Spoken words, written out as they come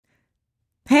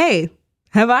Hey,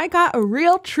 have I got a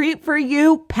real treat for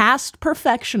you, past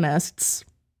perfectionists?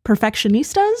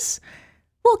 Perfectionistas?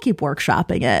 We'll keep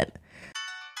workshopping it.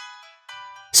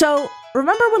 So,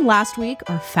 remember when last week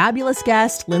our fabulous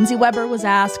guest, Lindsay Weber, was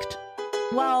asked,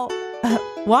 well,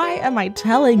 why am I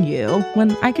telling you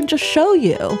when I can just show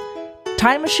you?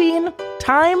 Time machine,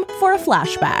 time for a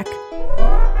flashback.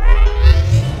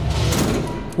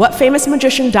 What famous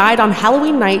magician died on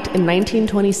Halloween night in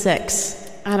 1926?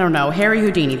 I don't know. Harry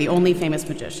Houdini, the only famous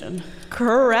magician.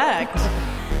 Correct.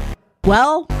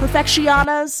 Well,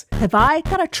 Perfectionas, have I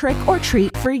got a trick or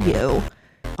treat for you?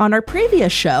 On our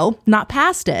previous show, Not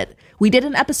Past It, we did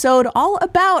an episode all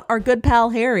about our good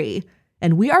pal Harry,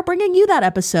 and we are bringing you that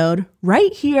episode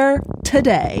right here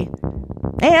today.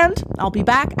 And I'll be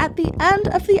back at the end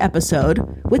of the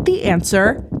episode with the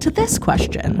answer to this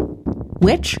question.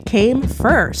 Which came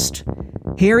first?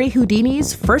 Harry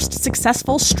Houdini's first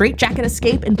successful straitjacket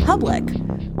escape in public,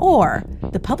 or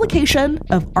the publication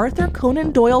of Arthur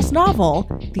Conan Doyle's novel,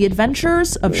 The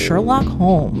Adventures of Sherlock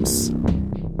Holmes?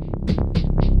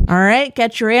 All right,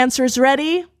 get your answers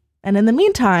ready. And in the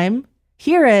meantime,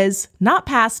 here is Not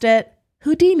Past It,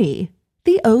 Houdini,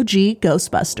 the OG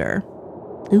Ghostbuster.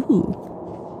 Ooh.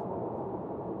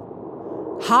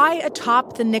 High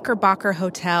atop the Knickerbocker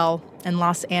Hotel in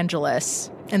Los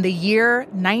Angeles, in the year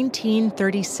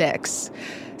 1936,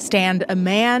 stand a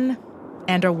man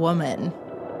and a woman,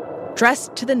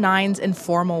 dressed to the nines in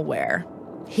formal wear.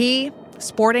 He,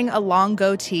 sporting a long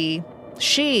goatee,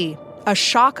 she, a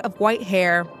shock of white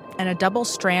hair and a double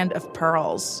strand of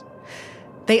pearls.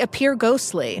 They appear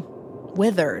ghostly,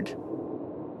 withered.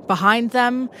 Behind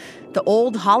them, the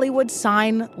old Hollywood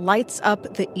sign lights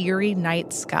up the eerie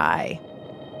night sky.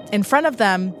 In front of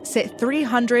them sit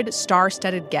 300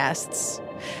 star-studded guests.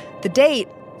 The date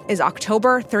is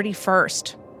October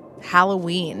 31st,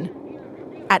 Halloween.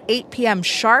 At 8 p.m.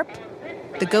 sharp,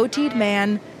 the goateed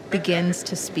man begins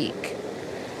to speak.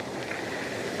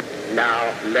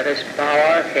 Now let us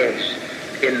bow our heads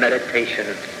in meditation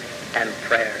and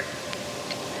prayer.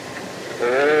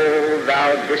 O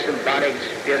thou disembodied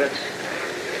spirits,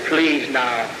 please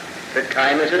now, the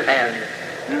time is at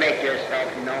hand. Make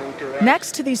yourself known to us.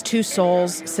 Next to these two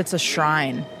souls sits a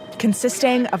shrine,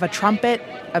 consisting of a trumpet,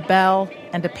 a bell,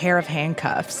 and a pair of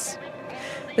handcuffs.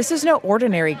 This is no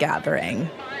ordinary gathering.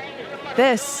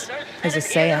 This is a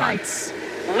seance.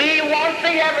 We want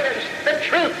the evidence, the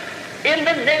truth, in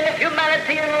the name of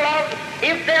humanity and love.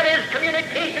 If there is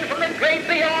communication from the great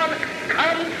beyond,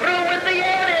 come through with the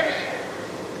evidence.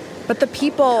 But the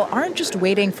people aren't just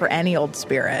waiting for any old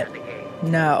spirit.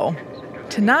 No.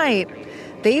 Tonight,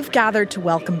 they've gathered to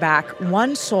welcome back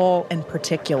one soul in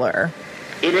particular.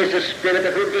 It is the spirit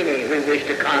of Houdini we wish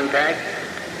to contact.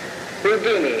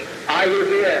 Houdini, are you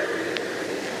here?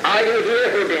 Are you here,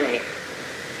 Houdini?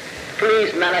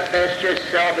 Please manifest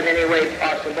yourself in any way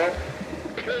possible.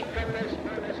 Take from this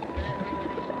furnace.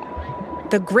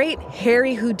 The great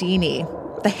Harry Houdini,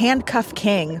 the handcuff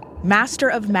king, master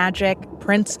of magic,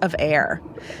 prince of air.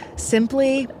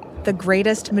 Simply the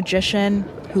greatest magician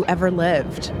who ever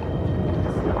lived.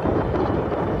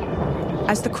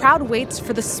 As the crowd waits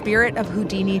for the spirit of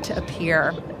Houdini to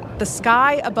appear, the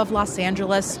sky above Los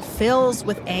Angeles fills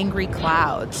with angry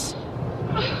clouds.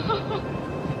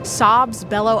 Sobs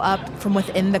bellow up from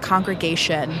within the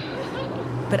congregation.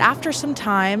 But after some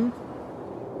time,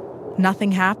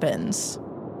 nothing happens.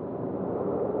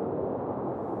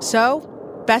 So,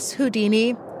 Bess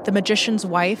Houdini, the magician's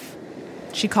wife,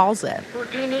 she calls it.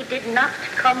 Houdini did not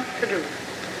come through.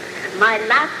 My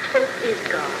last hope is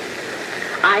gone.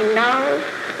 I now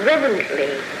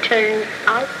reverently turn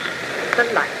out the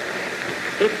light.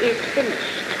 It is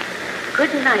finished.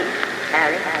 Good night,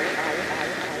 Harry.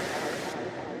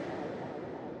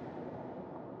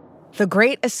 The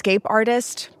great escape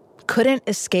artist couldn't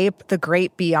escape the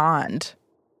great beyond.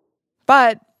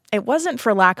 But it wasn't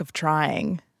for lack of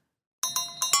trying.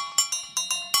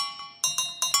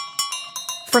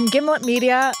 From Gimlet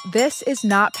Media, this is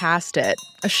Not Past It,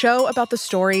 a show about the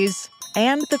stories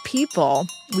and the people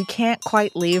we can't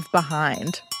quite leave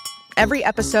behind. Every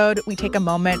episode, we take a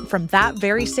moment from that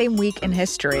very same week in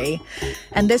history.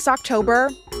 And this October,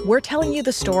 we're telling you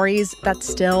the stories that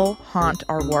still haunt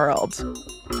our world.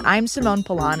 I'm Simone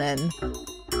Polanen.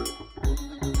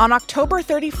 On October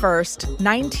 31st,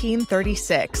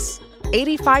 1936,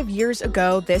 85 years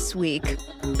ago this week,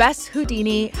 Bess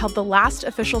Houdini held the last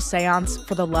official seance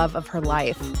for the love of her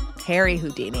life, Harry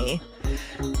Houdini.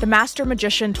 The master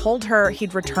magician told her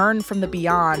he'd return from the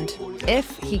beyond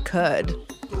if he could.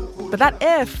 But that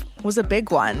if was a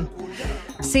big one.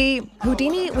 See,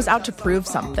 Houdini was out to prove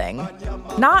something.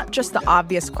 Not just the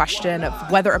obvious question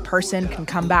of whether a person can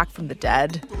come back from the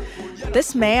dead.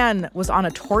 This man was on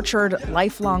a tortured,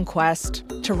 lifelong quest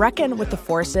to reckon with the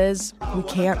forces we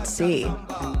can't see.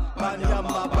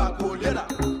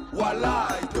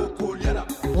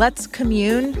 Let's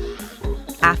commune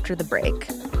after the break.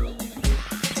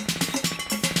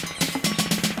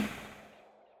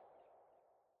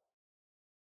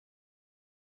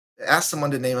 Ask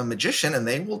someone to name a magician and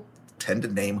they will tend to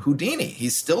name Houdini.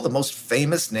 He's still the most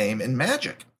famous name in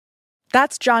magic.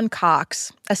 That's John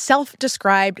Cox, a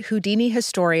self-described Houdini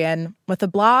historian with a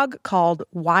blog called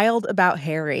Wild About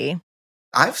Harry.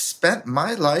 I've spent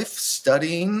my life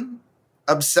studying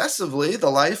obsessively the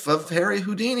life of Harry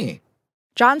Houdini.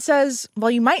 John says,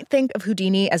 while you might think of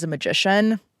Houdini as a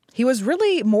magician, he was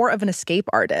really more of an escape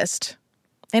artist.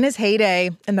 In his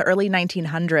heyday, in the early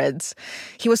 1900s,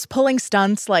 he was pulling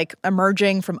stunts like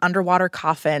emerging from underwater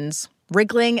coffins,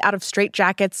 wriggling out of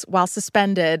straitjackets while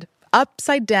suspended,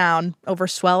 upside down over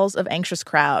swells of anxious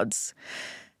crowds.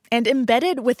 And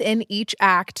embedded within each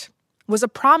act was a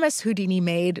promise Houdini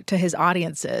made to his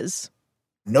audiences.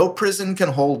 No prison can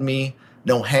hold me.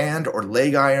 No hand or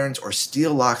leg irons or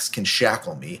steel locks can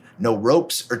shackle me. No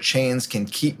ropes or chains can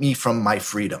keep me from my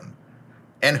freedom.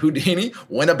 And Houdini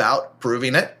went about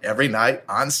proving it every night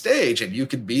on stage, and you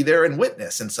could be there and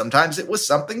witness. And sometimes it was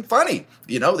something funny.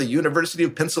 You know, the University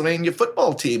of Pennsylvania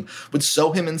football team would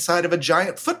sew him inside of a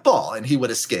giant football and he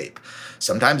would escape.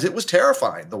 Sometimes it was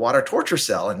terrifying, the water torture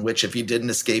cell in which if he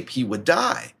didn't escape, he would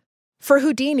die. For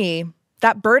Houdini,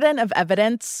 that burden of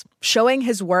evidence, showing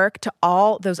his work to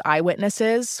all those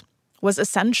eyewitnesses, was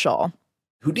essential.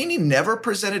 Houdini never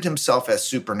presented himself as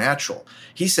supernatural.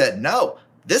 He said, no,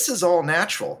 this is all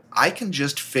natural. I can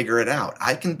just figure it out.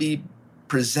 I can be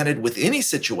presented with any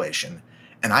situation,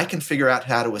 and I can figure out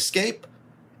how to escape,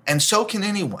 and so can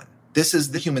anyone. This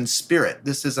is the human spirit.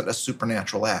 This isn't a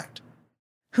supernatural act.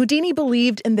 Houdini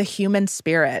believed in the human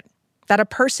spirit, that a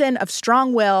person of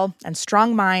strong will and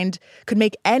strong mind could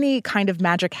make any kind of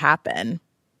magic happen.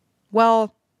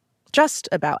 Well, just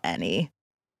about any.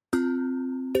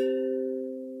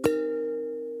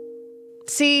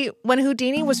 See, when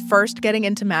Houdini was first getting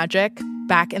into magic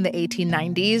back in the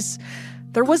 1890s,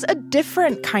 there was a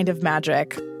different kind of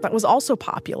magic that was also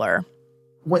popular.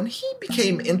 When he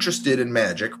became interested in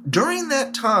magic, during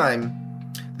that time,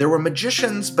 there were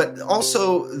magicians, but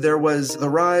also there was the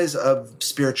rise of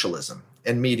spiritualism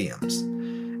and mediums.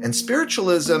 And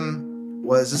spiritualism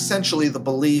was essentially the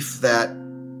belief that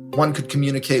one could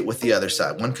communicate with the other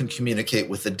side, one could communicate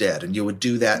with the dead, and you would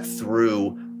do that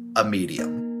through a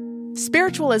medium.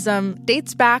 Spiritualism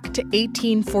dates back to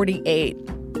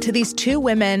 1848, to these two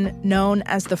women known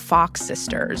as the Fox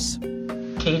sisters.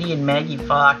 Katie and Maggie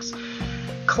Fox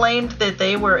claimed that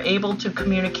they were able to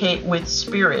communicate with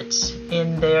spirits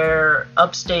in their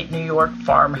upstate New York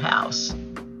farmhouse.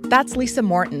 That's Lisa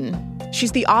Morton.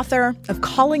 She's the author of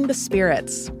Calling the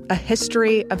Spirits, A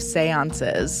History of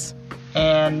Seances.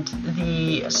 And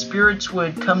the spirits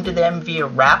would come to them via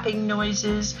rapping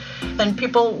noises, and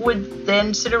people would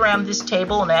then sit around this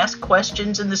table and ask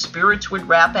questions, and the spirits would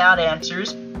rap out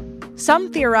answers.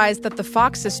 Some theorized that the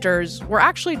Fox sisters were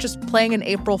actually just playing an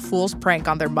April Fool's prank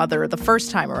on their mother the first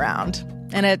time around,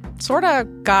 and it sort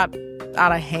of got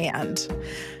out of hand.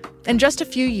 In just a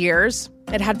few years,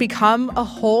 it had become a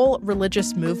whole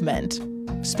religious movement,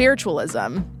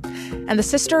 spiritualism, and the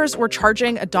sisters were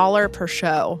charging $1 per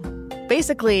show.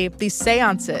 Basically, these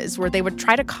seances where they would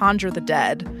try to conjure the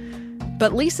dead.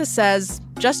 But Lisa says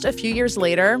just a few years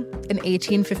later, in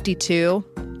 1852,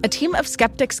 a team of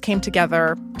skeptics came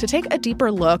together to take a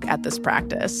deeper look at this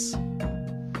practice.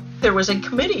 There was a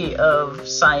committee of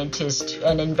scientists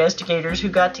and investigators who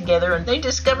got together, and they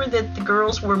discovered that the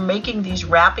girls were making these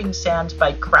rapping sounds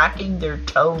by cracking their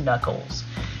toe knuckles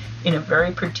in a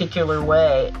very particular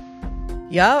way.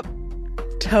 Yup,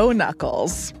 toe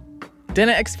knuckles.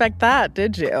 Didn't expect that,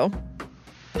 did you?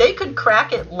 They could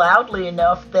crack it loudly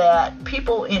enough that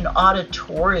people in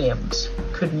auditoriums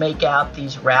could make out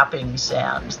these rapping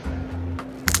sounds.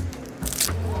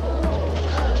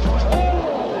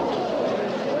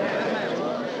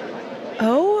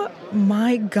 Oh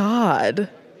my God.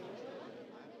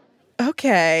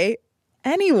 Okay.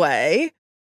 Anyway.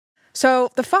 So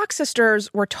the Fox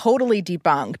sisters were totally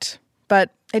debunked,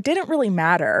 but it didn't really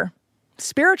matter.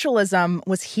 Spiritualism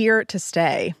was here to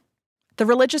stay. The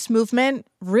religious movement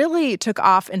really took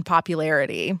off in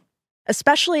popularity,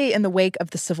 especially in the wake of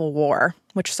the Civil War,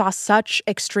 which saw such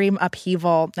extreme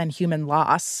upheaval and human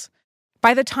loss.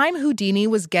 By the time Houdini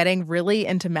was getting really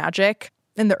into magic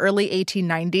in the early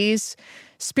 1890s,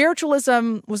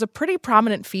 Spiritualism was a pretty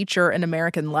prominent feature in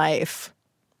American life.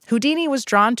 Houdini was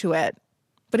drawn to it,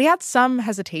 but he had some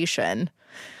hesitation.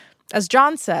 As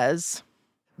John says,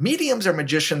 mediums are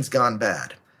magicians gone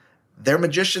bad. They're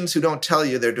magicians who don't tell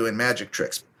you they're doing magic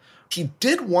tricks. He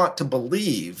did want to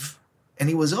believe, and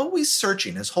he was always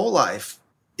searching his whole life,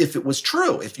 if it was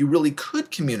true, if you really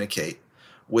could communicate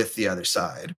with the other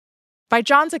side. By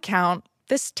John's account,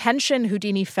 this tension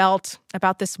Houdini felt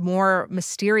about this more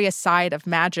mysterious side of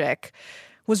magic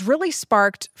was really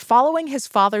sparked following his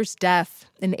father's death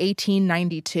in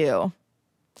 1892.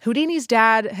 Houdini's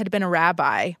dad had been a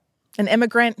rabbi, an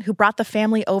immigrant who brought the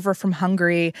family over from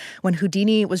Hungary when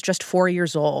Houdini was just 4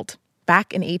 years old,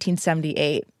 back in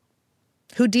 1878.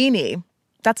 Houdini,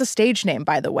 that's a stage name,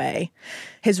 by the way.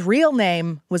 His real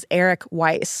name was Eric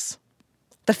Weiss.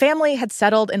 The family had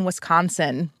settled in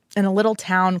Wisconsin, in a little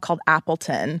town called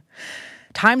Appleton.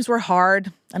 Times were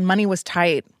hard and money was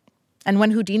tight. And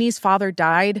when Houdini's father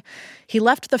died, he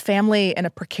left the family in a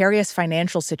precarious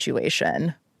financial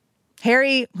situation.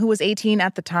 Harry, who was 18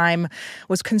 at the time,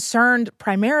 was concerned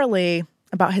primarily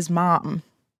about his mom.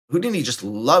 Houdini just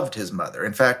loved his mother.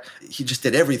 In fact, he just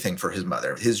did everything for his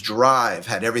mother. His drive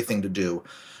had everything to do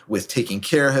with taking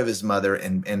care of his mother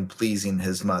and pleasing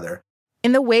his mother.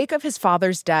 In the wake of his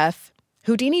father's death,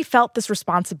 Houdini felt this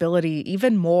responsibility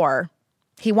even more.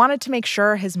 He wanted to make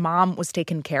sure his mom was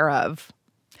taken care of.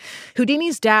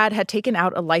 Houdini's dad had taken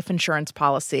out a life insurance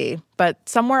policy, but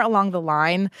somewhere along the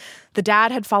line, the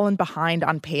dad had fallen behind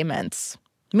on payments,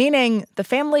 meaning the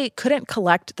family couldn't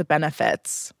collect the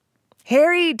benefits.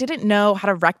 Harry didn't know how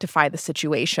to rectify the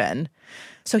situation,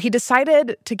 so he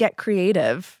decided to get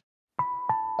creative.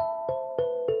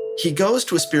 He goes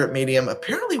to a spirit medium,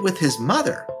 apparently with his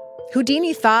mother.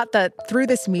 Houdini thought that through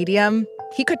this medium,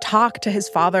 he could talk to his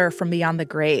father from beyond the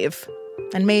grave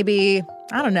and maybe,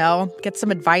 I don't know, get some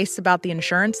advice about the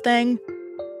insurance thing.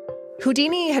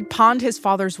 Houdini had pawned his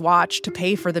father's watch to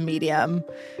pay for the medium,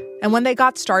 and when they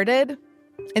got started,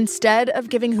 instead of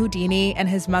giving Houdini and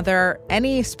his mother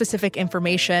any specific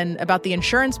information about the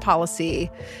insurance policy,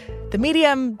 the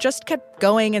medium just kept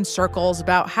going in circles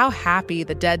about how happy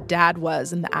the dead dad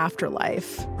was in the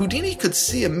afterlife. Houdini could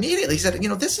see immediately. He said,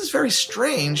 this is very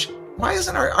strange. Why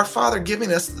isn't our father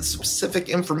giving us the specific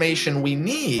information we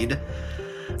need?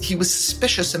 He was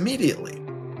suspicious immediately.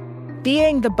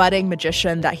 Being the budding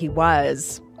magician that he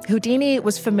was, Houdini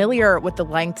was familiar with the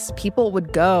lengths people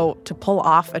would go to pull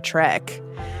off a trick.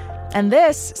 And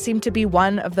this seemed to be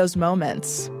one of those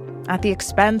moments, at the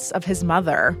expense of his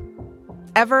mother.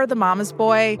 Ever the mama's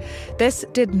boy, this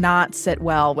did not sit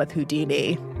well with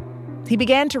Houdini. He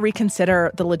began to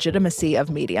reconsider the legitimacy of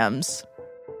mediums.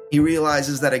 He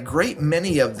realizes that a great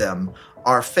many of them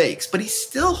are fakes, but he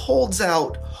still holds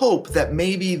out hope that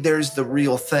maybe there's the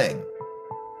real thing.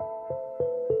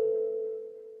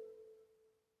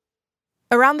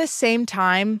 Around this same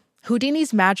time,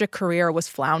 Houdini's magic career was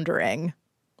floundering.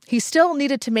 He still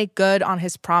needed to make good on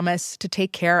his promise to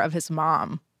take care of his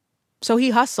mom. So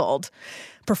he hustled,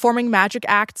 performing magic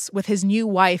acts with his new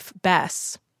wife,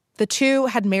 Bess. The two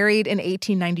had married in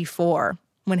 1894,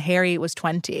 when Harry was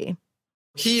 20.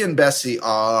 He and Bessie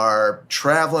are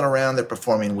traveling around. They're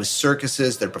performing with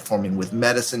circuses. They're performing with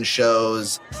medicine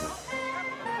shows.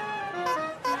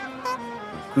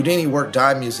 Houdini worked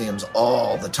dime museums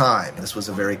all the time. This was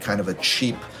a very kind of a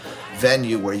cheap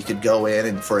venue where you could go in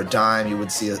and for a dime you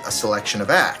would see a selection of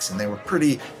acts, and they were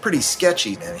pretty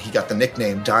sketchy. And he got the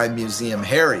nickname Dime Museum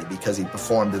Harry because he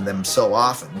performed in them so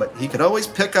often. But he could always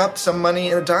pick up some money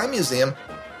in a dime museum.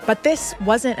 But this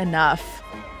wasn't enough.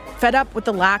 Fed up with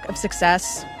the lack of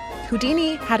success,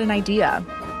 Houdini had an idea.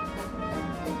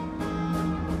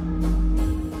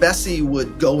 Bessie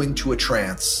would go into a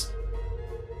trance,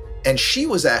 and she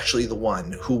was actually the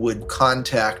one who would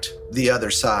contact the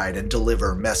other side and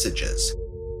deliver messages.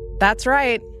 That's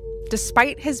right.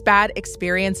 Despite his bad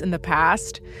experience in the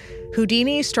past,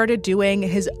 Houdini started doing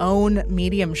his own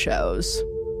medium shows.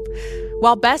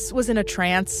 While Bess was in a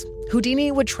trance,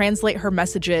 Houdini would translate her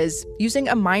messages using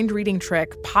a mind-reading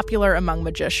trick popular among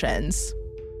magicians.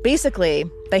 Basically,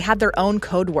 they had their own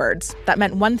code words that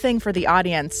meant one thing for the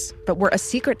audience, but were a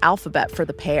secret alphabet for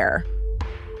the pair.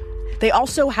 They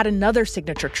also had another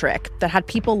signature trick that had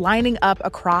people lining up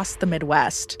across the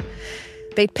Midwest.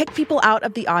 They'd pick people out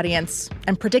of the audience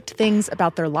and predict things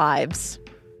about their lives.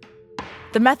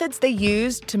 The methods they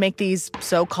used to make these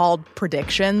so-called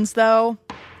predictions, though,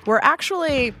 were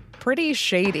actually pretty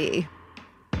shady.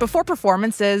 Before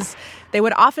performances, they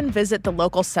would often visit the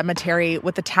local cemetery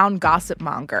with the town gossip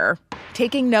monger,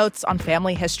 taking notes on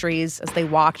family histories as they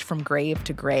walked from grave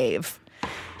to grave.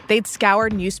 They'd scour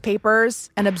newspapers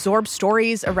and absorb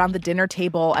stories around the dinner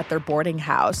table at their boarding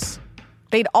house.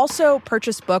 They'd also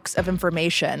purchase books of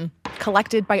information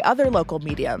collected by other local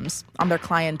mediums on their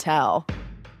clientele.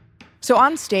 So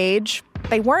on stage,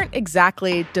 they weren't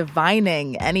exactly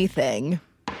divining anything,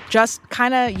 just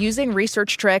kind of using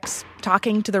research tricks,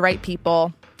 talking to the right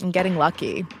people, and getting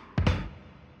lucky.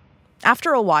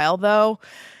 After a while, though,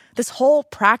 this whole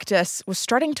practice was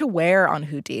starting to wear on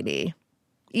Houdini,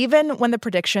 even when the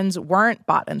predictions weren't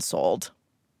bought and sold.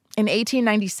 In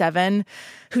 1897,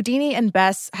 Houdini and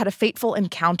Bess had a fateful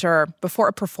encounter before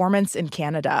a performance in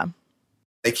Canada.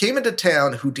 They came into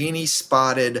town. Houdini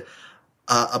spotted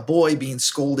a boy being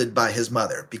scolded by his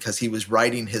mother because he was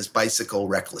riding his bicycle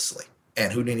recklessly.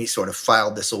 And Houdini sort of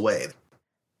filed this away.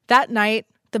 That night,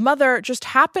 the mother just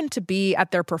happened to be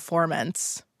at their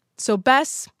performance. So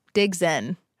Bess digs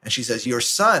in. And she says, your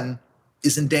son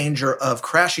is in danger of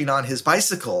crashing on his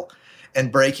bicycle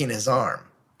and breaking his arm.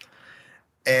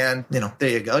 And, there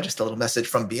you go, just a little message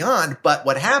from beyond. But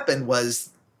what happened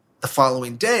was the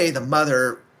following day, the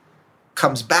mother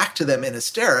comes back to them in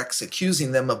hysterics,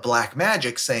 accusing them of black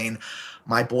magic, saying,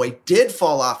 my boy did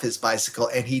fall off his bicycle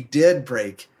and he did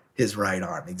break his right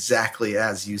arm, exactly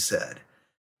as you said.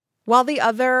 While the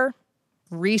other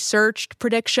researched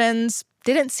predictions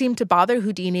didn't seem to bother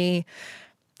Houdini,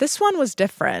 this one was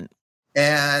different.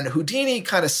 And Houdini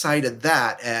kind of cited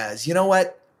that as, you know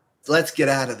what? Let's get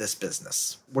out of this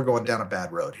business. We're going down a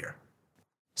bad road here.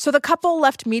 So the couple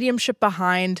left mediumship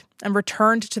behind and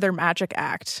returned to their magic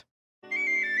act.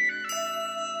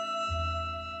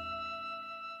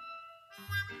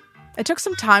 It took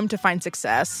some time to find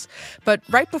success, but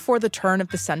right before the turn of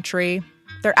the century,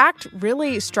 their act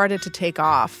really started to take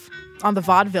off on the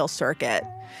vaudeville circuit.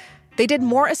 They did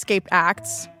more escape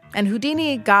acts, and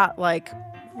Houdini got,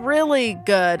 really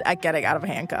good at getting out of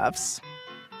handcuffs.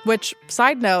 Which,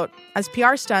 side note, as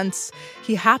PR stunts,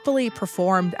 he happily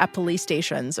performed at police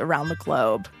stations around the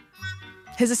globe.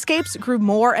 His escapes grew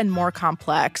more and more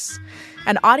complex,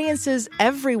 and audiences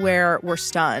everywhere were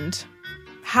stunned.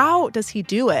 How does he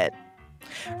do it?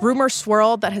 Rumors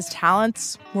swirled that his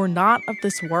talents were not of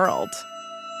this world.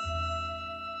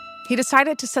 He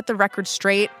decided to set the record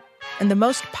straight in the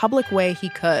most public way he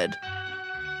could.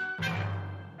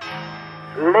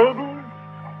 Ladies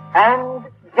and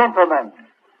gentlemen,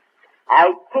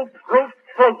 I take great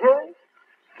pleasure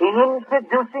in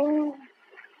introducing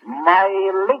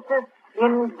my latest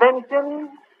invention,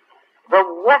 the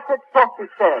water torture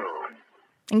cell.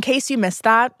 In case you missed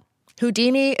that,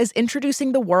 Houdini is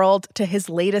introducing the world to his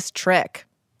latest trick,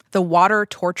 the water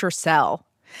torture cell.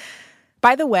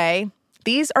 By the way,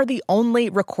 these are the only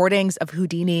recordings of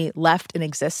Houdini left in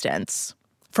existence,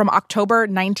 from October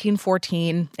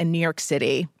 1914 in New York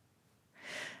City.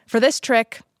 For this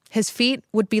trick, his feet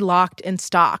would be locked in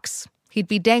stocks. He'd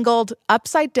be dangled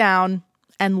upside down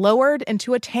and lowered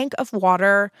into a tank of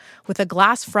water with a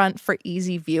glass front for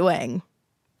easy viewing.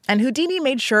 And Houdini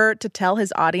made sure to tell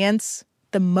his audience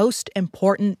the most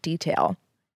important detail.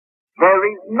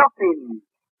 There is nothing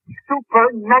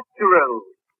supernatural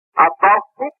about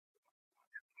it.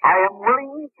 I am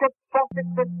willing to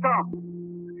forfeit the sum.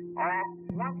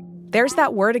 There's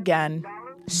that word again,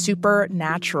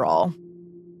 supernatural.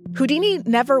 Houdini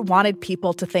never wanted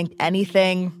people to think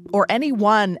anything or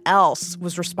anyone else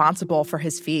was responsible for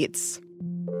his feats.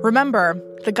 Remember,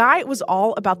 the guy was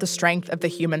all about the strength of the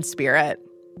human spirit.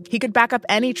 He could back up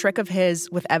any trick of his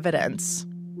with evidence.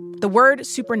 The word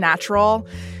supernatural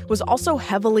was also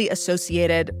heavily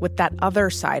associated with that other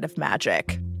side of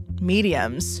magic,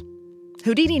 mediums.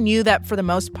 Houdini knew that for the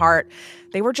most part,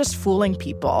 they were just fooling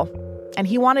people, and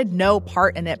he wanted no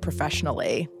part in it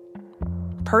professionally.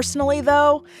 Personally,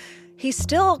 though, he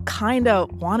still kind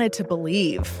of wanted to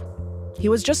believe. He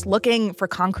was just looking for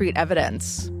concrete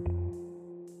evidence.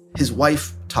 His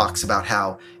wife talks about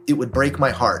how it would break my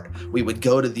heart. We would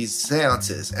go to these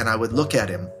seances, and I would look at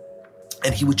him,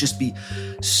 and he would just be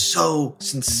so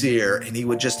sincere, and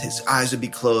his eyes would be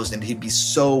closed, and he'd be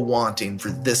so wanting for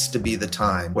this to be the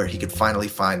time where he could finally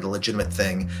find a legitimate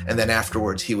thing, and then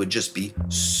afterwards he would just be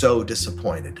so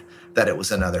disappointed that it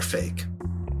was another fake.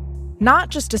 Not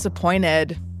just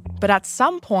disappointed, but at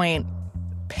some point,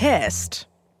 pissed.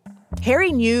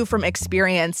 Harry knew from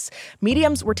experience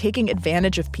mediums were taking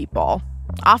advantage of people,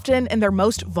 often in their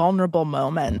most vulnerable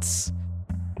moments.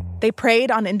 They preyed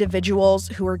on individuals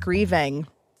who were grieving.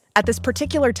 At this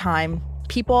particular time,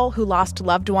 people who lost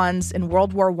loved ones in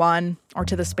World War I or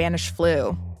to the Spanish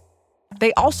flu.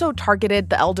 They also targeted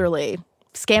the elderly,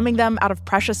 scamming them out of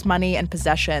precious money and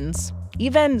possessions,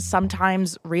 even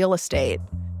sometimes real estate.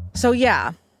 So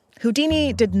yeah,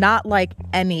 Houdini did not like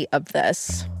any of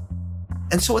this.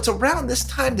 And so it's around this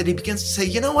time that he begins to say,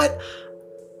 you know what?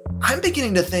 I'm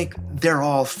beginning to think they're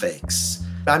all fakes.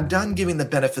 I'm done giving the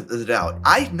benefit of the doubt.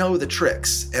 I know the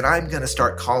tricks, and I'm going to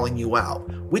start calling you out,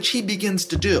 which he begins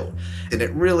to do. And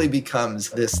it really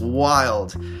becomes this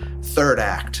wild third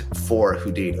act for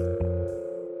Houdini.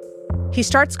 He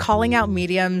starts calling out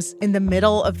mediums in the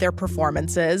middle of their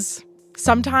performances,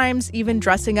 sometimes even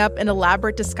dressing up in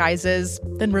elaborate disguises,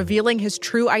 then revealing his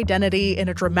true identity in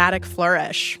a dramatic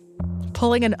flourish,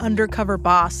 pulling an undercover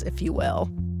boss, if you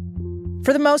will.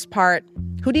 For the most part,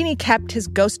 Houdini kept his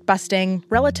ghost-busting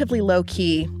relatively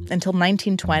low-key until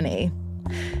 1920.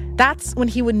 That's when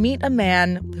he would meet a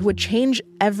man who would change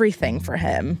everything for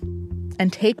him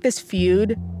and take this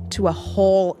feud to a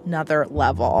whole nother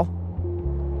level.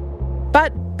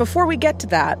 But before we get to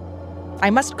that, I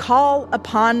must call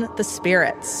upon the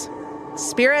spirits.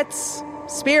 Spirits,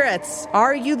 spirits,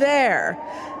 are you there?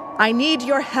 I need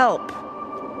your help.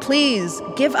 Please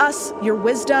give us your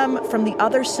wisdom from the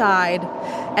other side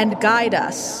and guide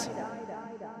us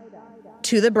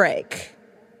to the break.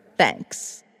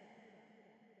 Thanks.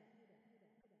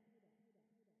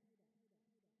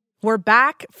 We're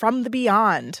back from the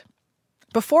beyond.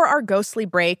 Before our ghostly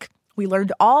break, we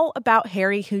learned all about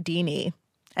Harry Houdini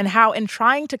and how in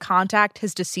trying to contact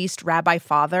his deceased rabbi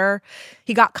father,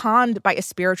 he got conned by a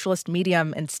spiritualist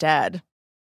medium instead.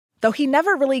 Though he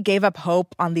never really gave up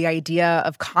hope on the idea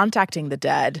of contacting the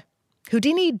dead,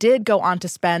 Houdini did go on to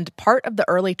spend part of the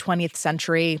early 20th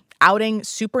century outing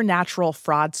supernatural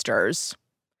fraudsters.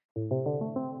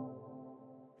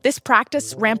 This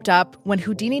practice ramped up when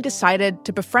Houdini decided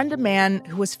to befriend a man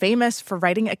who was famous for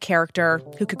writing a character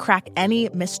who could crack any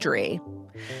mystery.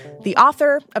 The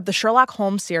author of the Sherlock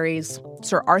Holmes series,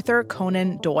 Sir Arthur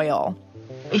Conan Doyle.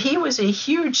 He was a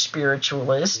huge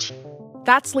spiritualist.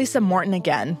 That's Lisa Morton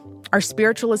again, our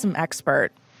spiritualism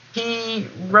expert. He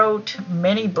wrote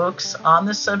many books on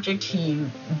the subject. He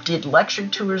did lecture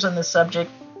tours on the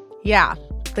subject. Yeah,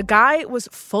 the guy was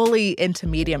fully into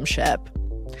mediumship.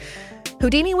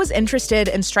 Houdini was interested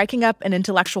in striking up an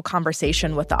intellectual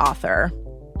conversation with the author.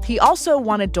 He also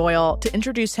wanted Doyle to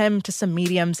introduce him to some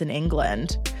mediums in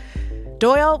England.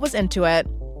 Doyle was into it,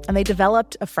 and they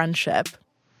developed a friendship.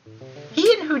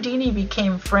 He and Houdini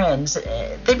became friends.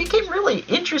 They became really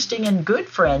interesting and good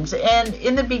friends. And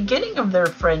in the beginning of their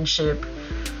friendship,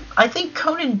 I think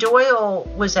Conan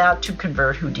Doyle was out to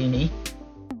convert Houdini.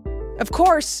 Of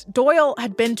course, Doyle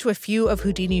had been to a few of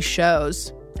Houdini's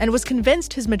shows and was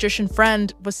convinced his magician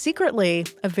friend was secretly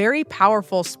a very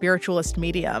powerful spiritualist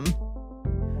medium.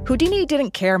 Houdini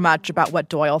didn't care much about what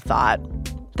Doyle thought.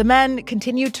 The men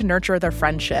continued to nurture their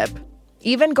friendship,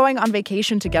 even going on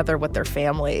vacation together with their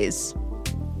families.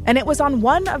 And it was on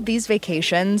one of these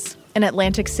vacations in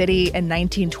Atlantic City in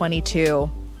 1922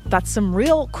 that some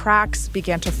real cracks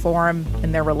began to form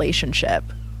in their relationship.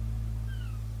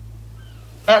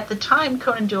 At the time,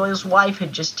 Conan Doyle's wife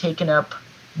had just taken up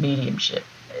mediumship.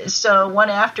 So one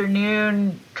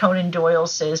afternoon, Conan Doyle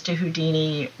says to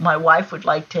Houdini, "My wife would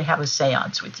like to have a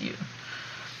seance with you."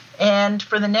 And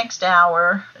for the next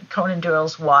hour, Conan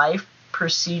Doyle's wife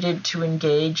proceeded to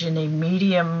engage in a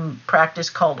medium practice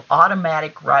called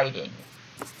automatic writing,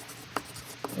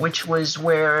 which was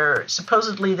where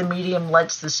supposedly the medium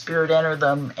lets the spirit enter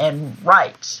them and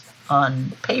writes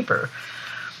on paper.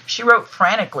 She wrote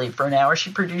frantically for an hour.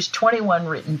 She produced 21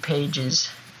 written pages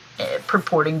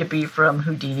purporting to be from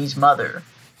Houdini's mother.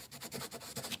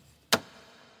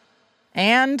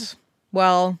 And,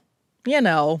 well, you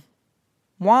know,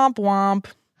 womp womp.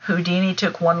 Houdini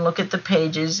took one look at the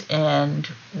pages and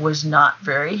was not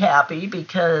very happy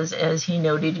because, as he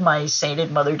noted, my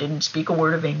sainted mother didn't speak a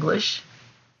word of English.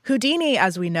 Houdini,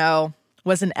 as we know,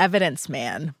 was an evidence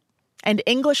man, and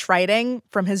English writing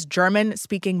from his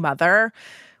German-speaking mother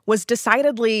was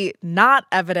decidedly not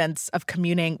evidence of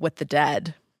communing with the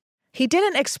dead. He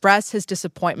didn't express his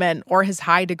disappointment or his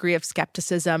high degree of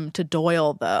skepticism to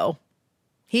Doyle, though.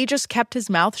 He just kept his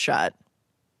mouth shut.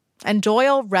 And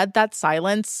Doyle read that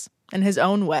silence in his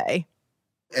own way.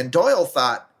 And Doyle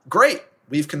thought, great,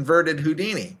 we've converted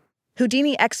Houdini.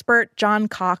 Houdini expert John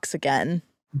Cox again.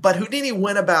 But Houdini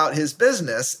went about his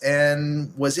business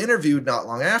and was interviewed not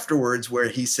long afterwards where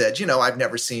he said, I've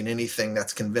never seen anything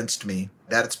that's convinced me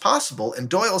that it's possible. And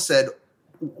Doyle said,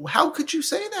 how could you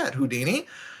say that, Houdini?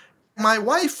 My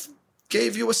wife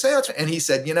gave you a seance. And he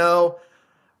said,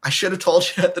 I should have told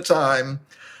you at the time,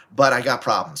 but I got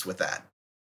problems with that.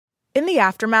 In the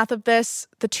aftermath of this,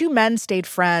 the two men stayed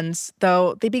friends,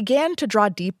 though they began to draw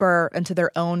deeper into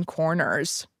their own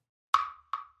corners.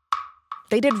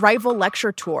 They did rival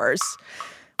lecture tours.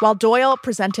 While Doyle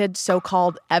presented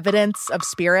so-called evidence of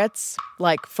spirits,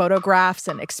 like photographs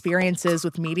and experiences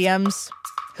with mediums,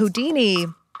 Houdini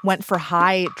went for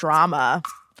high drama.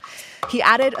 He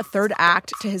added a third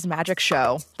act to his magic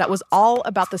show that was all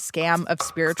about the scam of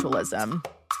spiritualism.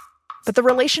 But the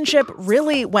relationship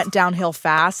really went downhill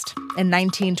fast in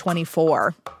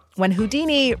 1924, when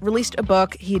Houdini released a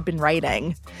book he'd been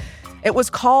writing. It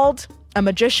was called A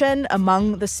Magician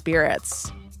Among the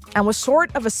Spirits, and was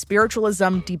sort of a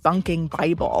spiritualism debunking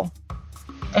Bible.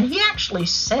 And he actually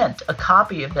sent a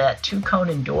copy of that to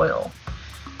Conan Doyle.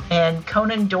 And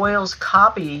Conan Doyle's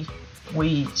copy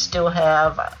we still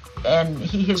have, and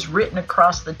he has written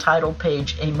across the title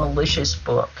page, a malicious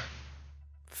book.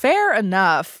 Fair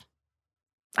enough.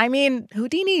 I mean,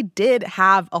 Houdini did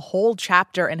have a whole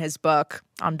chapter in his book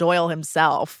on Doyle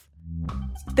himself.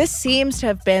 This seems to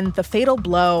have been the fatal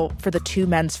blow for the two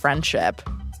men's friendship.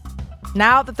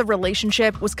 Now that the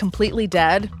relationship was completely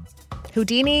dead,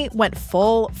 Houdini went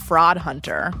full fraud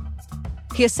hunter.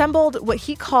 He assembled what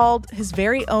he called his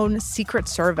very own secret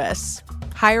service,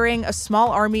 hiring a small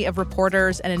army of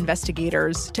reporters and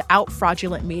investigators to out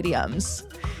fraudulent mediums,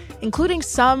 including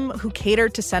some who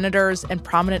catered to senators and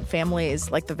prominent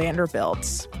families like the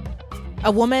Vanderbilts.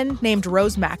 A woman named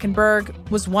Rose Mackenberg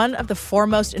was one of the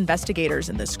foremost investigators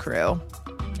in this crew.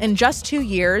 In just 2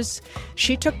 years,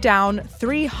 she took down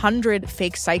 300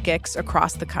 fake psychics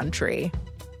across the country.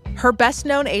 Her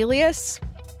best-known alias?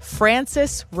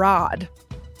 Francis Rod.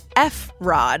 F.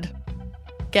 Rod.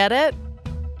 Get it?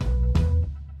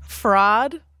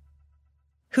 Fraud?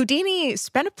 Houdini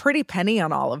spent a pretty penny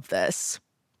on all of this.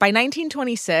 By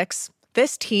 1926,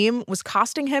 this team was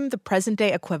costing him the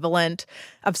present-day equivalent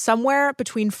of somewhere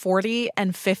between $40,000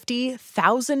 and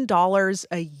 $50,000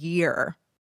 a year.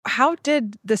 How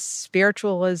did the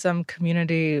spiritualism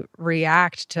community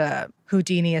react to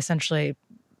Houdini essentially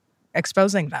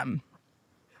exposing them?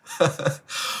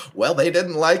 Well, they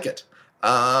didn't like it.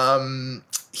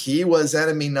 He was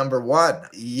enemy number one.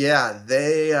 Yeah,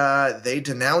 they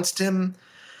denounced him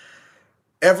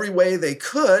every way they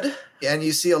could, and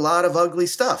you see a lot of ugly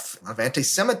stuff. Of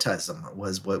anti-Semitism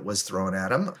was what was thrown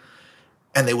at him,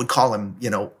 and they would call him,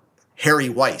 Harry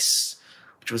Weiss,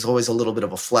 which was always a little bit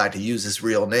of a flag to use his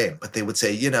real name. But they would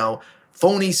say,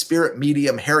 phony spirit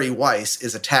medium Harry Weiss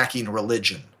is attacking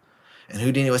religion. And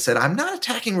Houdini would said, I'm not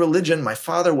attacking religion. My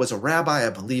father was a rabbi. I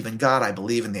believe in God. I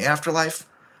believe in the afterlife.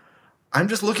 I'm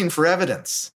just looking for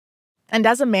evidence. And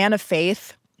as a man of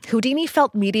faith, Houdini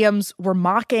felt mediums were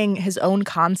mocking his own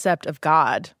concept of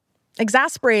God.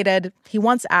 Exasperated, he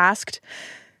once asked,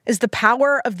 is the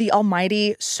power of the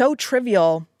Almighty so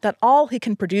trivial that all he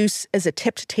can produce is a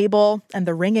tipped table and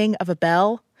the ringing of a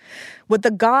bell? Would the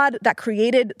God that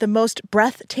created the most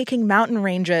breathtaking mountain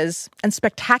ranges and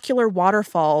spectacular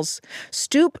waterfalls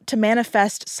stoop to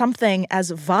manifest something as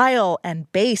vile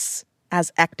and base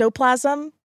as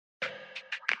ectoplasm?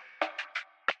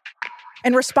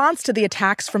 In response to the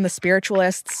attacks from the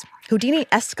spiritualists, Houdini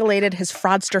escalated his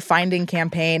fraudster finding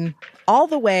campaign all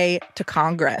the way to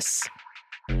Congress.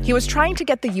 He was trying to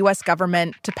get the U.S.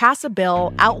 government to pass a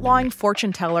bill outlawing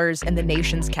fortune tellers in the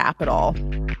nation's capital.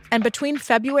 And between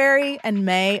February and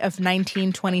May of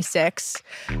 1926,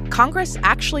 Congress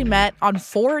actually met on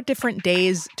 4 different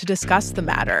days to discuss the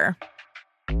matter.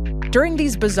 During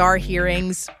these bizarre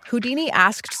hearings, Houdini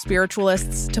asked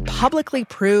spiritualists to publicly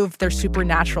prove their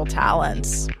supernatural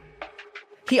talents.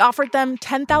 He offered them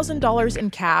 $10,000 in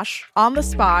cash on the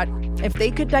spot if they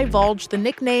could divulge the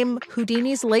nickname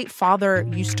Houdini's late father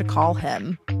used to call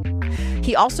him.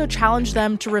 He also challenged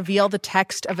them to reveal the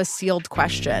text of a sealed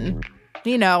question.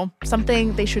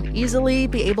 Something they should easily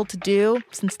be able to do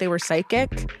since they were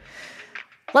psychic.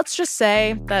 Let's just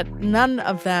say that none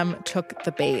of them took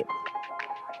the bait.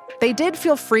 They did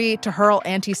feel free to hurl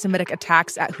anti-Semitic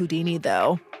attacks at Houdini,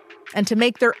 though, and to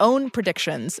make their own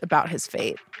predictions about his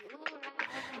fate.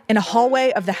 In a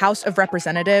hallway of the House of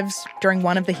Representatives during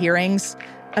one of the hearings,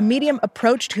 a medium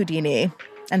approached Houdini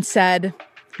and said,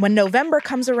 when November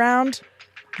comes around,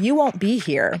 you won't be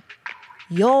here.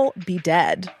 You'll be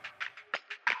dead.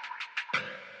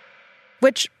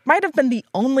 Which might have been the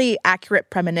only accurate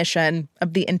premonition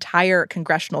of the entire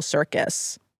congressional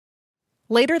circus.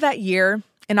 Later that year,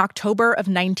 in October of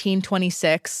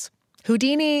 1926,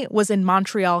 Houdini was in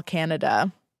Montreal,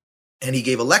 Canada. And he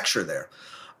gave a lecture there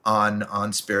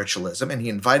on spiritualism, and he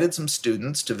invited some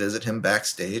students to visit him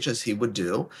backstage, as he would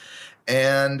do.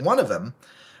 And one of them,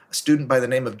 a student by the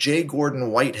name of J.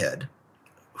 Gordon Whitehead,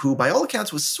 who by all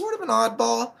accounts was sort of an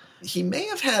oddball. He may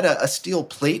have had a steel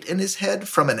plate in his head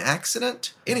from an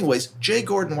accident. Anyways, J.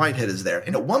 Gordon Whitehead is there.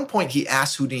 And at one point he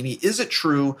asks Houdini, is it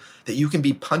true that you can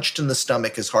be punched in the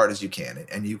stomach as hard as you can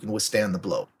and you can withstand the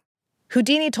blow?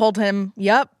 Houdini told him,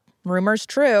 yep, rumor's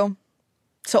true.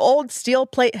 So old steel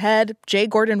plate head J.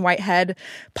 Gordon Whitehead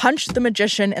punched the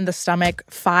magician in the stomach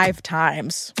 5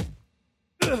 times.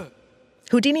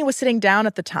 Houdini was sitting down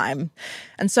at the time,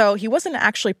 and so he wasn't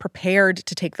actually prepared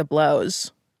to take the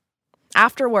blows.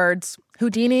 Afterwards,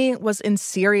 Houdini was in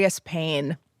serious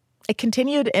pain. It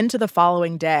continued into the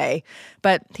following day,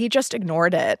 but he just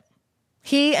ignored it.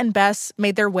 He and Bess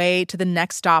made their way to the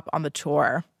next stop on the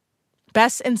tour.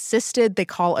 Bess insisted they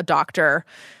call a doctor,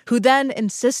 who then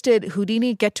insisted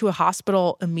Houdini get to a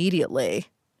hospital immediately.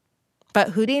 But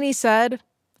Houdini said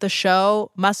the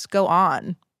show must go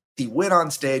on. He went on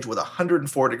stage with a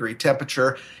 104-degree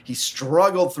temperature. He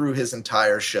struggled through his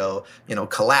entire show,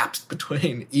 collapsed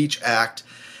between each act.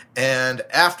 And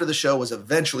after the show was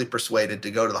eventually persuaded to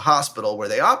go to the hospital where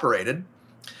they operated.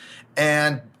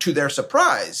 And to their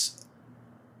surprise,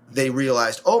 they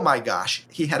realized, oh my gosh,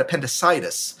 he had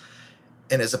appendicitis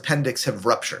and his appendix had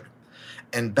ruptured.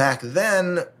 And back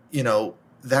then,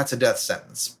 that's a death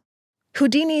sentence.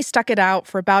 Houdini stuck it out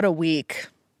for about a week.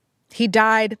 He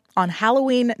died on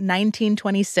Halloween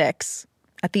 1926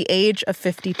 at the age of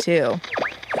 52.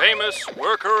 Famous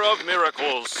worker of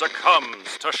miracles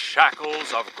succumbs to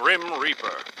shackles of Grim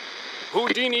Reaper.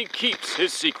 Houdini keeps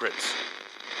his secrets.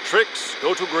 Tricks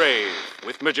go to grave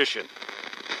with magician.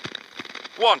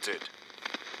 Wanted.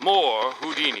 More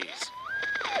Houdinis.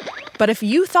 But if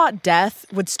you thought death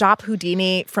would stop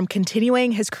Houdini from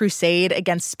continuing his crusade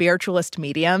against spiritualist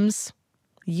mediums,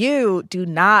 you do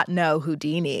not know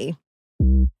Houdini.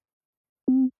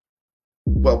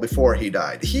 Well, before he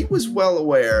died, he was well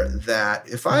aware that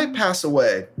if I pass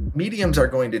away, mediums are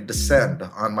going to descend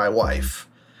on my wife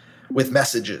with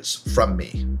messages from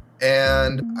me.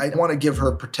 And I want to give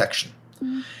her protection.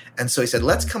 And so he said,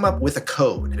 let's come up with a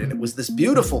code. And it was this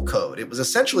beautiful code. It was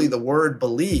essentially the word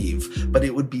believe, but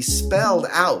it would be spelled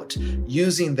out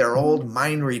using their old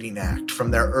mind reading act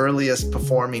from their earliest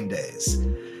performing days.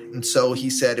 And so he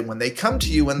said, and when they come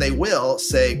to you, and they will,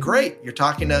 say, great, you're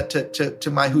talking to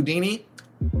my Houdini.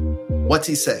 What's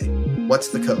he say? What's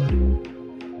the code?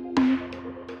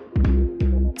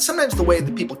 Sometimes the way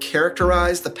that people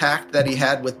characterize the pact that he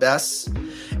had with Bess,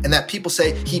 and that people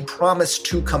say he promised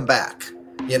to come back.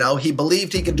 He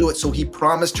believed he could do it, so he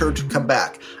promised her to come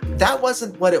back. That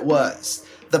wasn't what it was.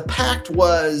 The pact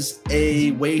was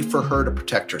a way for her to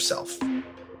protect herself.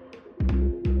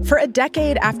 For a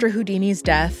decade after Houdini's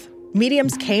death,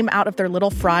 mediums came out of their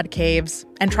little fraud caves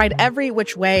and tried every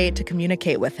which way to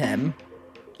communicate with him.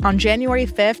 On January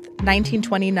 5th,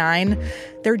 1929,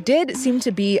 there did seem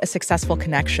to be a successful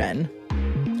connection.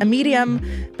 A medium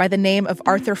by the name of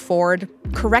Arthur Ford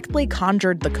correctly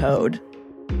conjured the code.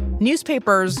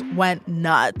 Newspapers went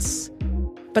nuts.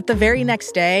 But the very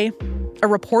next day, a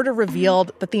reporter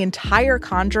revealed that the entire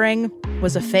conjuring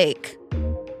was a fake.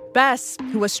 Bess,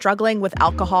 who was struggling with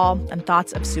alcohol and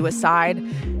thoughts of suicide,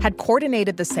 had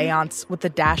coordinated the seance with the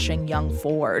dashing young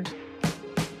Ford.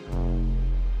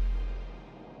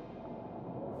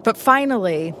 But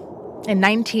finally, in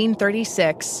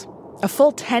 1936, a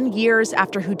full 10 years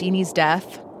after Houdini's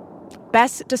death,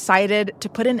 Bess decided to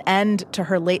put an end to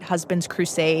her late husband's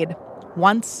crusade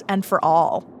once and for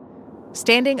all.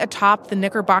 Standing atop the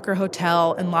Knickerbocker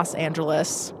Hotel in Los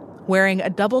Angeles, wearing a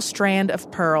double strand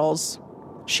of pearls,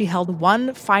 she held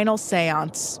one final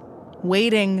seance,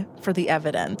 waiting for the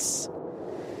evidence.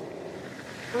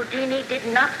 Houdini did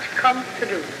not come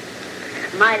through.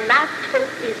 My last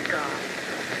hope is gone.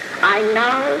 I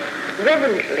now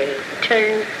reverently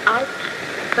turn out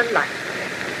the light.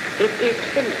 It is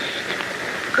finished.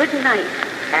 Good night,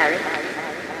 Harry.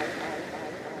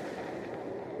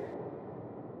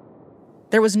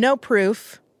 There was no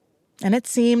proof, and it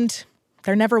seemed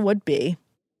there never would be.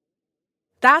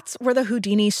 That's where the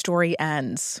Houdini story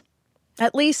ends,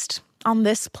 at least on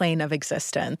this plane of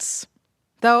existence.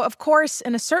 Though, of course,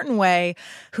 in a certain way,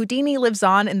 Houdini lives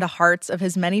on in the hearts of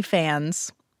his many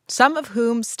fans, some of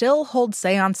whom still hold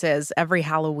seances every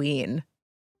Halloween.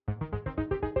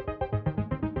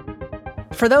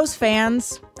 For those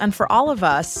fans, and for all of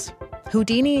us,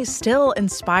 Houdini still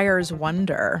inspires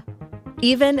wonder.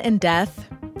 Even in death,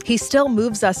 he still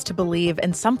moves us to believe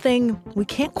in something we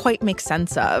can't quite make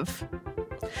sense of.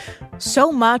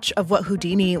 So much of what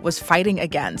Houdini was fighting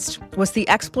against was the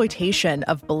exploitation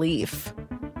of belief.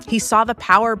 He saw the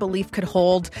power belief could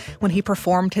hold when he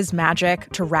performed his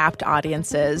magic to rapt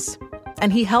audiences,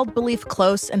 and he held belief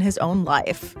close in his own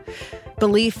life.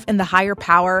 belief in the higher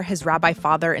power his rabbi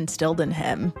father instilled in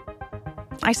him.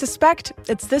 I suspect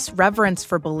it's this reverence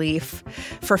for belief,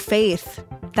 for faith,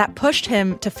 that pushed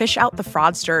him to fish out the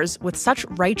fraudsters with such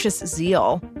righteous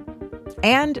zeal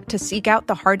and to seek out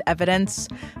the hard evidence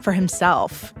for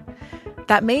himself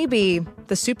that maybe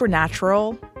the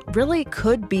supernatural really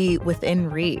could be within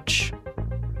reach.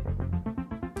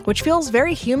 Which feels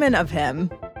very human of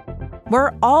him.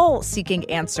 We're all seeking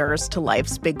answers to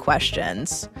life's big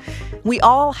questions. We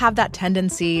all have that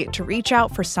tendency to reach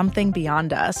out for something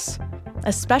beyond us,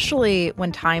 especially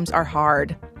when times are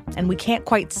hard and we can't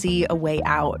quite see a way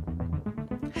out.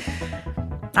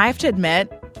 I have to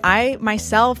admit, I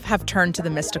myself have turned to the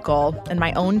mystical in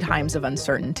my own times of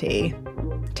uncertainty.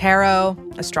 Tarot,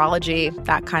 astrology,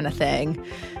 that kind of thing.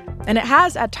 And it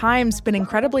has at times been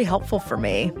incredibly helpful for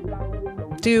me.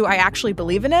 Do I actually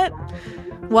believe in it?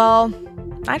 Well,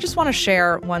 I just want to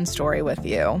share one story with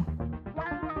you.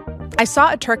 I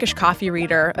saw a Turkish coffee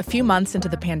reader a few months into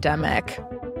the pandemic.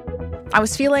 I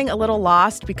was feeling a little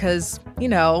lost because,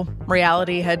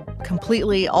 reality had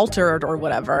completely altered or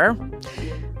whatever.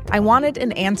 I wanted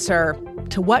an answer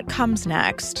to what comes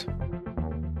next.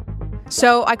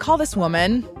 So I call this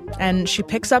woman, and she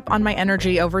picks up on my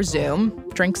energy over Zoom,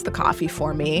 drinks the coffee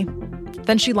for me.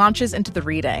 Then she launches into the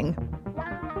reading.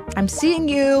 "I'm seeing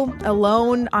you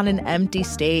alone on an empty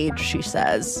stage," she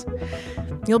says.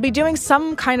 "You'll be doing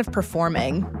some kind of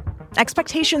performing.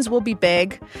 Expectations will be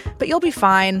big, but you'll be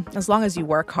fine as long as you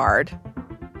work hard.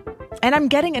 And I'm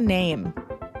getting a name,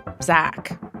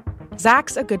 Zach.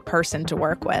 Zach's a good person to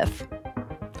work with."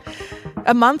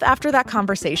 A month after that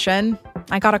conversation,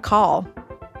 I got a call.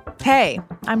 "Hey,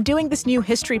 I'm doing this new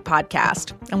history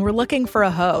podcast, and we're looking for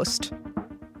a host."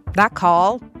 That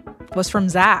call was from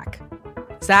Zach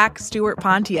Stewart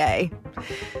Pontier.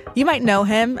 You might know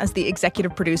him as the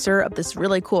executive producer of this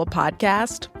really cool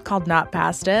podcast called Not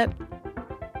Past It.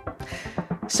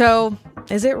 So,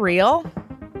 is it real?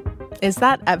 Is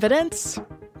that evidence?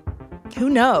 Who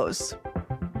knows?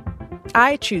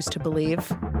 I choose to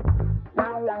believe.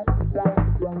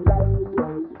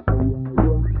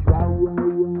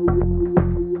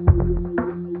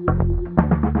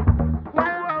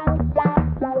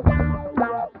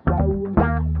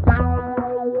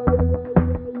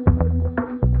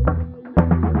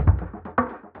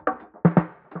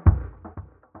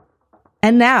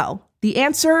 And now, the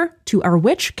answer to our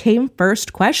which came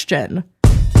first question.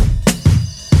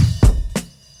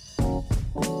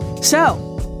 So,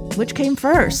 which came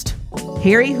first?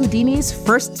 Harry Houdini's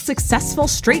first successful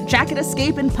straitjacket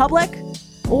escape in public?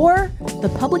 Or the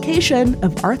publication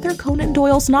of Arthur Conan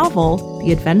Doyle's novel,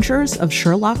 The Adventures of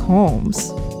Sherlock Holmes?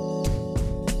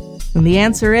 And the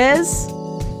answer is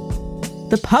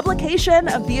the publication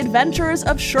of The Adventures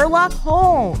of Sherlock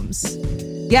Holmes.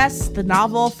 Yes, the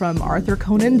novel from Arthur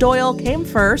Conan Doyle came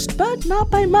first, but not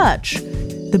by much.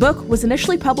 The book was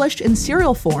initially published in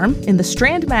serial form in the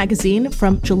Strand magazine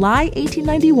from July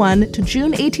 1891 to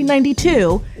June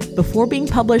 1892, before being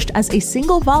published as a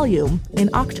single volume in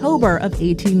October of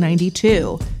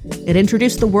 1892. It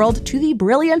introduced the world to the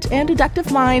brilliant and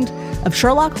deductive mind of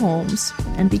Sherlock Holmes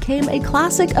and became a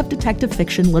classic of detective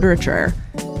fiction literature.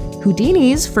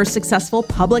 Houdini's first successful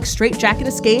public straitjacket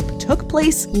escape took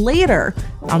place later,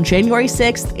 on January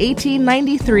 6,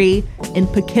 1893, in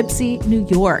Poughkeepsie, New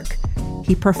York.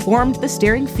 He performed the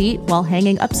staring feat while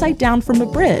hanging upside down from a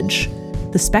bridge.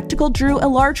 The spectacle drew a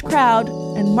large crowd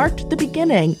and marked the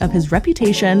beginning of his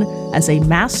reputation as a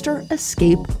master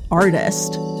escape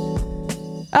artist.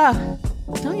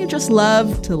 Don't you just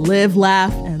love to live,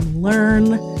 laugh, and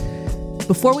learn?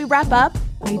 Before we wrap up,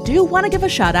 I do want to give a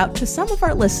shout out to some of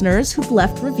our listeners who've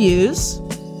left reviews.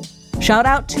 Shout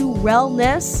out to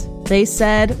Relness. They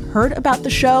said, heard about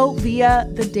the show via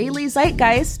the Daily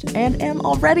Zeitgeist and am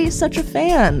already such a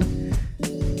fan.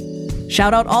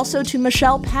 Shout out also to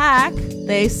Michelle Pack.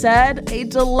 They said, a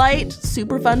delight,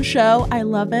 super fun show. I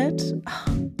love it.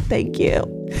 Thank you.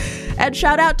 And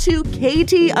shout out to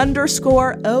Katie_O''C.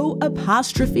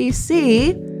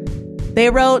 They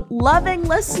wrote, loving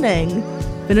listening.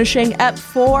 Finishing Ep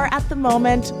 4 at the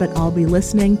moment, but I'll be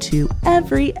listening to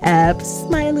every ep.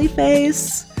 Smiley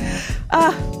face.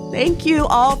 Thank you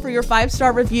all for your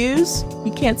 5-star reviews.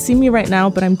 You can't see me right now,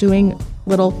 but I'm doing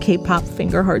little K-pop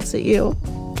finger hearts at you.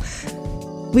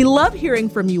 We love hearing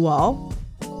from you all.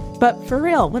 But for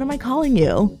real, what am I calling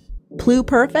you?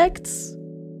 Pluperfects?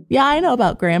 Yeah, I know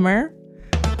about grammar.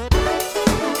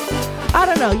 I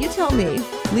don't know, you tell me.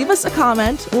 Leave us a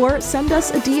comment or send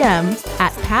us a DM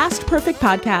at Past Perfect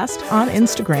Podcast on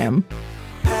Instagram.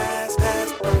 Past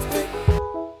perfect.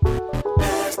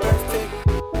 Past perfect.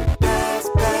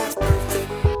 Past perfect.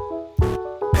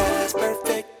 Past perfect.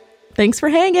 Thanks for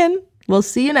hanging. We'll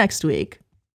see you next week.